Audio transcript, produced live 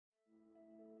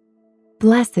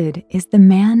Blessed is the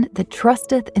man that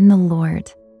trusteth in the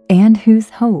Lord, and whose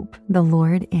hope the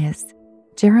Lord is.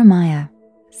 Jeremiah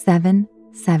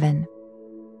 7:7.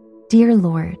 Dear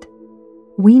Lord,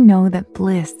 we know that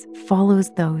bliss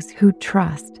follows those who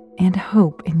trust and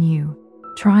hope in you.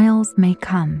 Trials may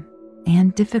come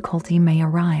and difficulty may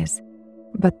arise,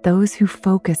 but those who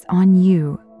focus on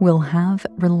you will have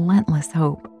relentless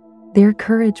hope. Their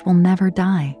courage will never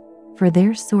die, for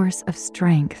their source of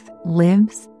strength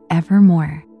lives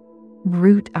evermore.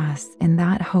 Root us in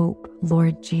that hope,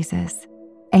 Lord Jesus.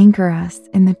 Anchor us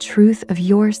in the truth of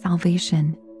your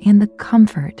salvation and the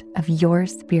comfort of your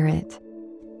Spirit.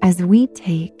 As we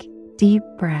take deep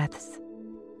breaths,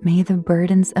 may the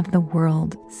burdens of the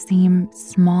world seem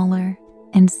smaller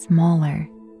and smaller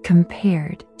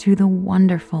compared to the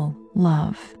wonderful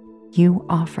love you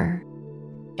offer.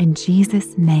 In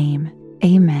Jesus' name,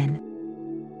 amen.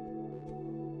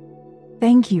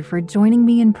 Thank you for joining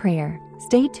me in prayer.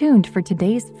 Stay tuned for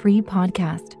today's free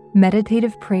podcast,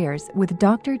 Meditative Prayers with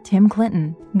Dr. Tim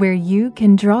Clinton, where you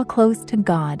can draw close to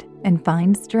God and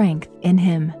find strength in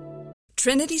Him.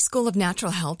 Trinity School of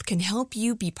Natural Health can help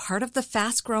you be part of the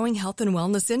fast-growing health and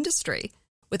wellness industry.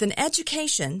 With an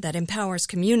education that empowers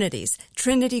communities,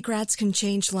 Trinity grads can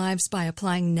change lives by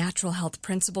applying natural health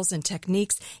principles and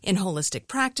techniques in holistic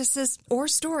practices or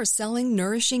stores selling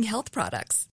nourishing health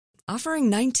products. Offering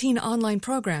 19 online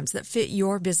programs that fit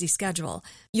your busy schedule,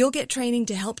 you'll get training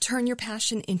to help turn your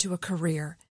passion into a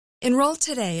career. Enroll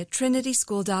today at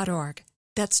trinityschool.org.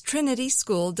 That's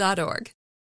trinityschool.org.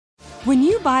 When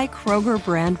you buy Kroger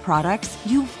brand products,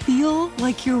 you feel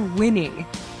like you're winning.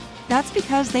 That's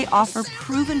because they offer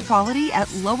proven quality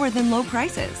at lower than low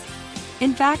prices.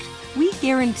 In fact, we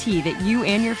guarantee that you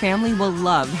and your family will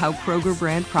love how Kroger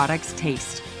brand products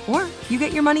taste, or you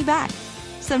get your money back.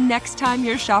 So next time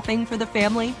you're shopping for the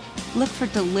family, look for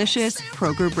delicious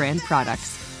Kroger brand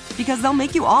products, because they'll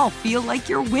make you all feel like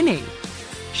you're winning.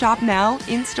 Shop now,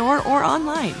 in-store, or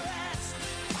online.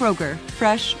 Kroger,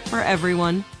 fresh for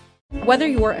everyone. Whether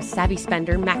you're a savvy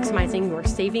spender maximizing your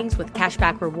savings with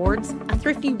cashback rewards, a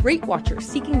thrifty rate watcher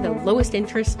seeking the lowest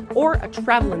interest, or a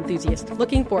travel enthusiast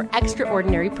looking for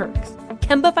extraordinary perks,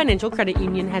 Kemba Financial Credit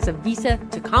Union has a visa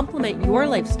to complement your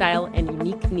lifestyle and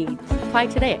unique needs. Apply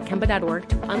today at Kemba.org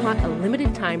to unlock a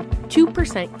limited time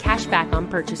 2% cash back on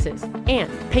purchases and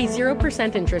pay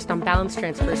 0% interest on balance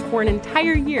transfers for an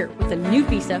entire year with a new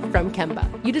visa from Kemba.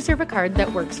 You deserve a card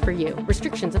that works for you.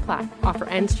 Restrictions apply. Offer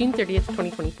ends June 30th,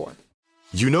 2024.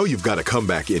 You know you've got a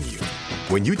comeback in you.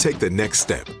 When you take the next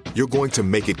step, you're going to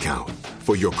make it count.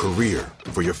 For your career,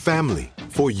 for your family,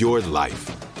 for your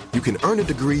life. You can earn a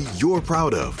degree you're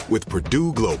proud of with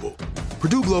Purdue Global.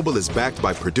 Purdue Global is backed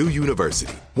by Purdue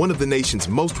University, one of the nation's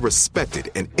most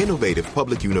respected and innovative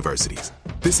public universities.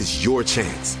 This is your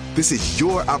chance. This is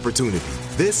your opportunity.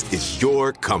 This is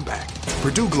your comeback.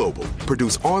 Purdue Global,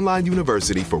 Purdue's online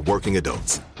university for working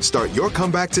adults. Start your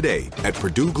comeback today at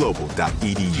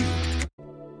purdueglobal.edu.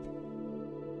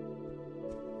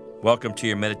 Welcome to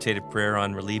your meditative prayer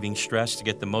on relieving stress to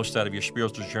get the most out of your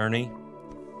spiritual journey.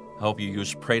 I hope you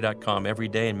use pray.com every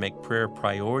day and make prayer a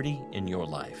priority in your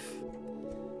life.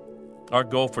 Our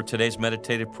goal for today's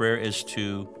meditative prayer is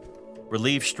to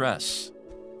relieve stress.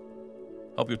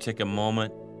 Hope you'll take a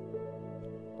moment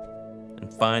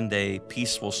and find a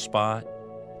peaceful spot,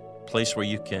 place where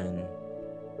you can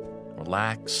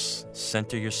relax,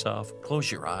 center yourself,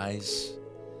 close your eyes.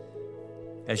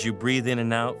 As you breathe in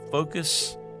and out,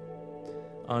 focus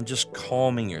on just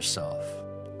calming yourself,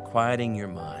 quieting your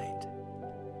mind.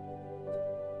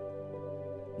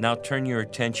 Now turn your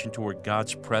attention toward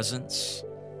God's presence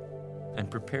and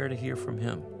prepare to hear from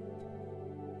Him.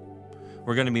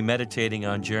 We're going to be meditating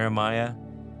on Jeremiah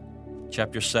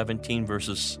chapter 17,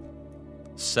 verses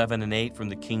 7 and 8 from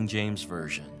the King James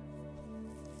Version.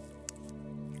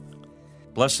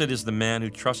 Blessed is the man who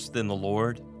trusteth in the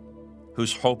Lord,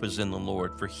 whose hope is in the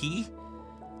Lord, for he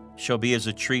shall be as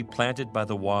a tree planted by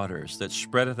the waters, that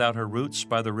spreadeth out her roots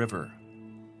by the river,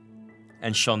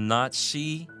 and shall not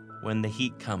see when the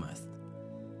heat cometh,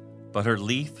 but her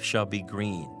leaf shall be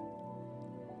green,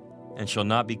 and shall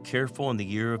not be careful in the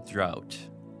year of drought,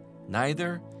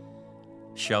 neither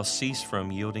shall cease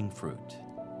from yielding fruit.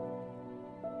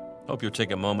 Hope you'll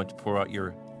take a moment to pour out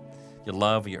your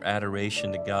love, your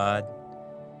adoration to God,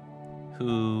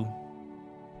 who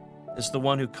is the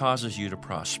one who causes you to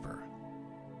prosper.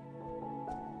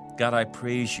 God, I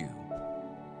praise you,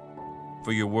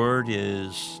 for your word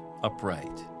is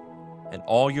upright, and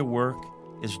all your work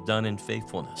is done in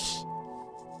faithfulness.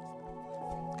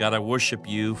 God, I worship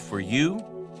you, for you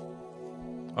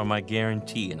are my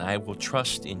guarantee, and I will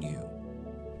trust in you.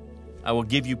 I will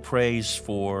give you praise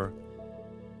for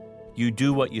You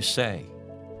do what you say,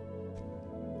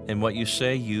 and what you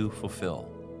say you fulfill.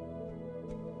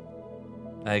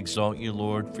 I exalt you,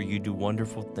 Lord, for you do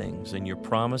wonderful things, and your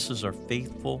promises are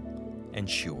faithful and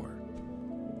sure.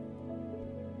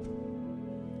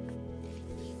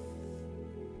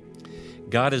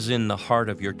 God is in the heart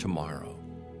of your tomorrow.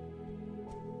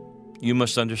 You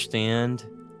must understand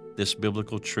this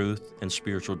biblical truth and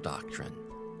spiritual doctrine.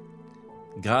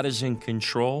 God is in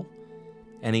control,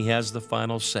 and he has the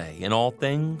final say in all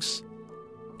things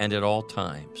and at all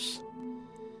times.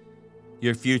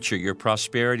 Your future, your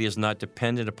prosperity is not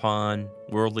dependent upon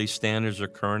worldly standards or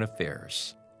current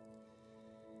affairs.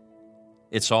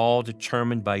 It's all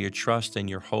determined by your trust and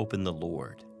your hope in the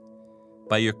Lord,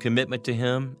 by your commitment to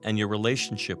him and your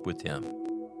relationship with him.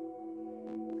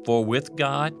 For with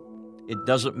God, it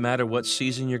doesn't matter what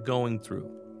season you're going through.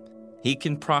 He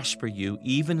can prosper you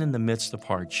even in the midst of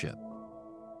hardship.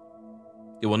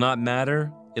 It will not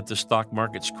matter if the stock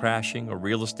market's crashing or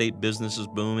real estate business is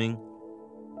booming.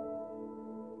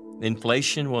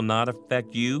 Inflation will not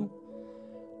affect you,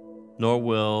 nor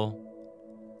will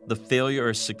the failure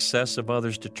or success of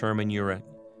others determine your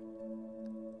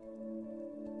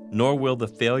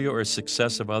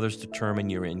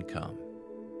income.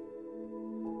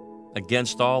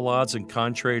 Against all odds and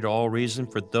contrary to all reason,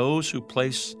 for those who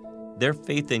place their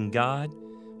faith in God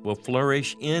will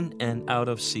flourish in and out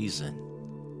of season.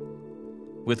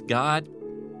 With God,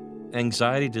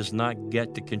 anxiety does not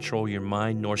get to control your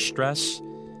mind, nor stress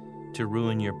to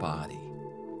ruin your body.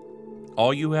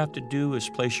 All you have to do is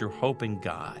place your hope in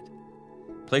God.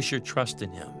 Place your trust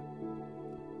in him.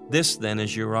 This, then,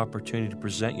 is your opportunity to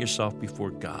present yourself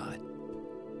before God,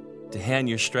 to hand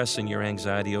your stress and your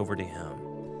anxiety over to him.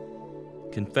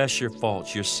 Confess your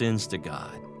faults, your sins to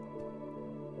God.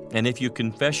 And if you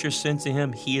confess your sins to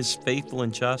him, he is faithful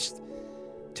and just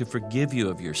to forgive you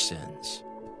of your sins,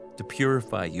 to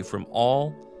purify you from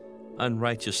all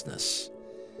unrighteousness.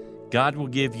 God will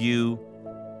give you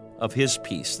of his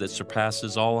peace that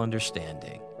surpasses all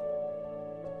understanding.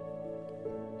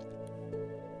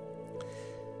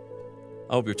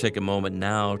 I hope you'll take a moment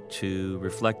now to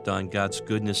reflect on God's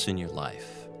goodness in your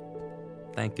life.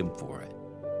 Thank him for it.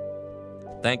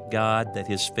 Thank God that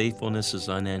his faithfulness is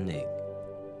unending.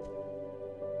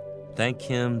 Thank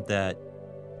him that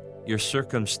your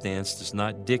circumstance does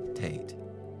not dictate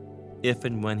if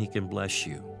and when he can bless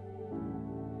you.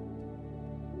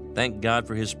 Thank God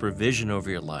for his provision over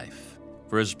your life,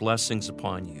 for his blessings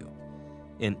upon you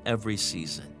in every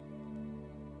season.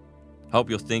 I hope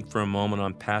you'll think for a moment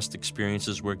on past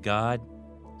experiences where God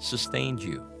sustained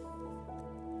you.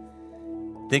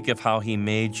 Think of how he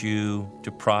made you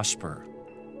to prosper,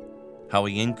 how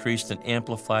he increased and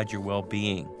amplified your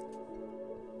well-being.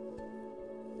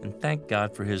 And thank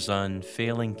God for his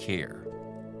unfailing care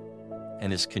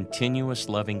and his continuous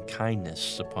loving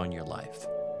kindness upon your life.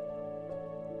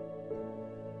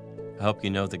 I hope you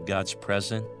know that God's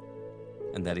present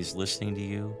and that he's listening to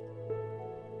you.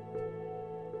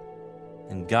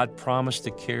 And God promised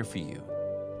to care for you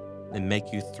and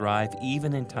make you thrive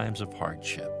even in times of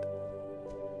hardship.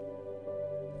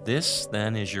 This,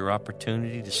 then, is your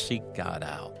opportunity to seek God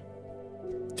out,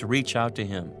 to reach out to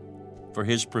him for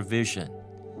his provision,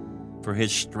 for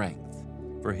his strength,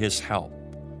 for his help,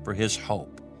 for his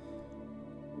hope,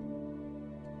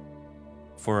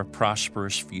 for a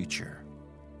prosperous future.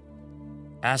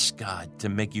 Ask God to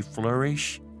make you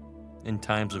flourish in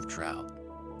times of drought.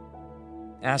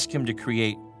 Ask him to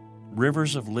create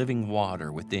rivers of living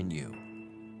water within you.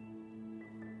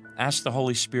 Ask the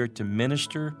Holy Spirit to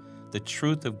minister the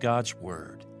truth of God's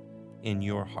word in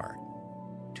your heart,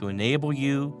 to enable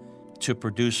you to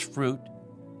produce fruit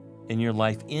in your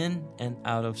life in and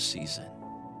out of season.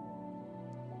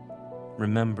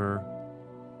 Remember,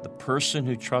 the person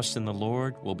who trusts in the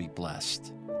Lord will be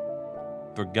blessed,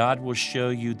 for God will show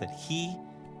you that he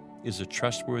is a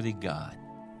trustworthy God.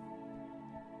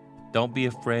 Don't be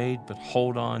afraid, but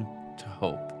hold on to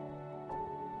hope.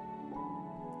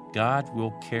 God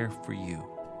will care for you.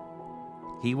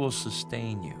 He will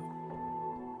sustain you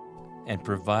and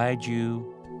provide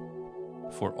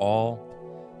for all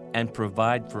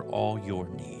your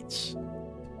needs.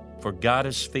 For God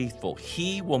is faithful.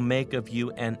 He will make of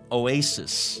you an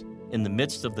oasis in the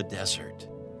midst of the desert.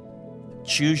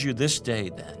 Choose you this day,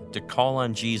 then, to call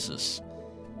on Jesus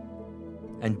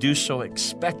and do so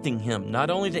expecting him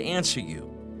not only to answer you,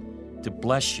 to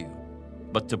bless you,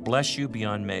 but to bless you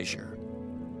beyond measure.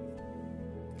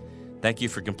 Thank you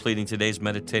for completing today's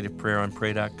meditative prayer on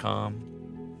Pray.com.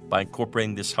 By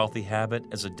incorporating this healthy habit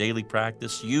as a daily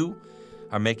practice, you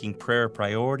are making prayer a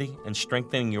priority and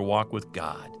strengthening your walk with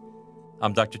God.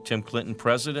 I'm Dr. Tim Clinton,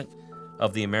 president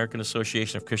of the American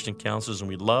Association of Christian Counselors, and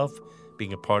we love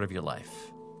being a part of your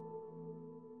life.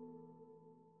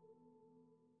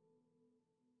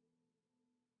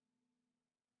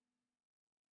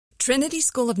 Trinity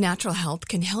School of Natural Health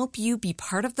can help you be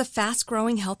part of the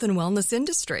fast-growing health and wellness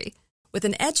industry. With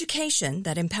an education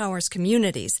that empowers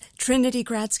communities, Trinity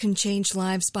grads can change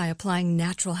lives by applying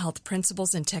natural health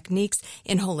principles and techniques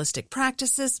in holistic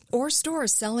practices or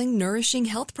stores selling nourishing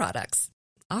health products.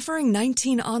 Offering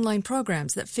 19 online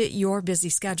programs that fit your busy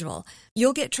schedule,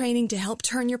 you'll get training to help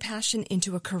turn your passion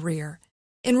into a career.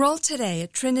 Enroll today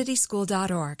at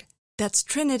trinityschool.org. That's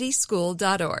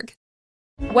trinityschool.org.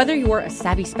 Whether you're a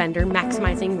savvy spender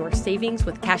maximizing your savings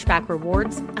with cashback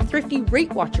rewards, a thrifty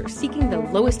rate watcher seeking the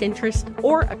lowest interest,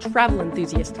 or a travel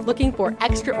enthusiast looking for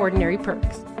extraordinary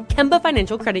perks, Kemba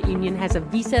Financial Credit Union has a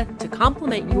visa to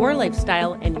complement your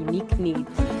lifestyle and unique needs.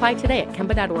 Apply today at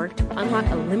Kemba.org to unlock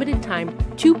a limited time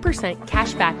 2%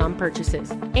 cash back on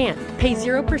purchases and pay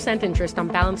 0% interest on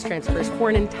balance transfers for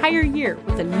an entire year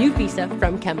with a new visa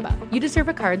from Kemba. You deserve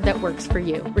a card that works for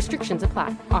you. Restrictions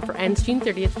apply. Offer ends June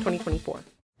 30th, 2024.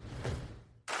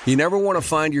 You never want to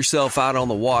find yourself out on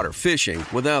the water fishing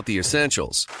without the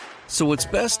essentials. So it's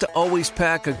best to always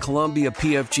pack a Columbia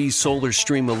PFG Solar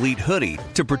Stream Elite hoodie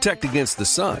to protect against the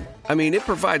sun. I mean, it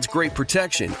provides great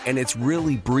protection and it's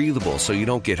really breathable so you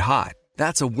don't get hot.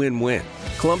 That's a win-win.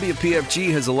 Columbia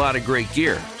PFG has a lot of great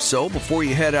gear. So before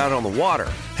you head out on the water,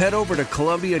 head over to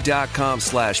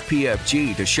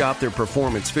Columbia.com/PFG to shop their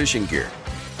performance fishing gear.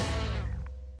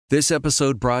 This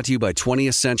episode brought to you by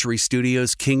 20th Century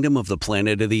Studios' Kingdom of the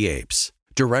Planet of the Apes.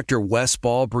 Director Wes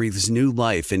Ball breathes new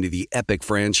life into the epic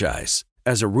franchise.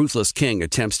 As a ruthless king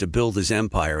attempts to build his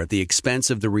empire at the expense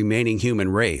of the remaining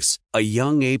human race, a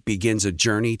young ape begins a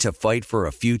journey to fight for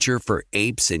a future for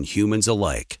apes and humans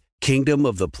alike. Kingdom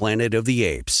of the Planet of the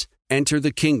Apes. Enter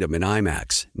the kingdom in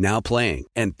IMAX, now playing,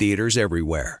 and theaters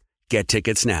everywhere. Get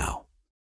tickets now.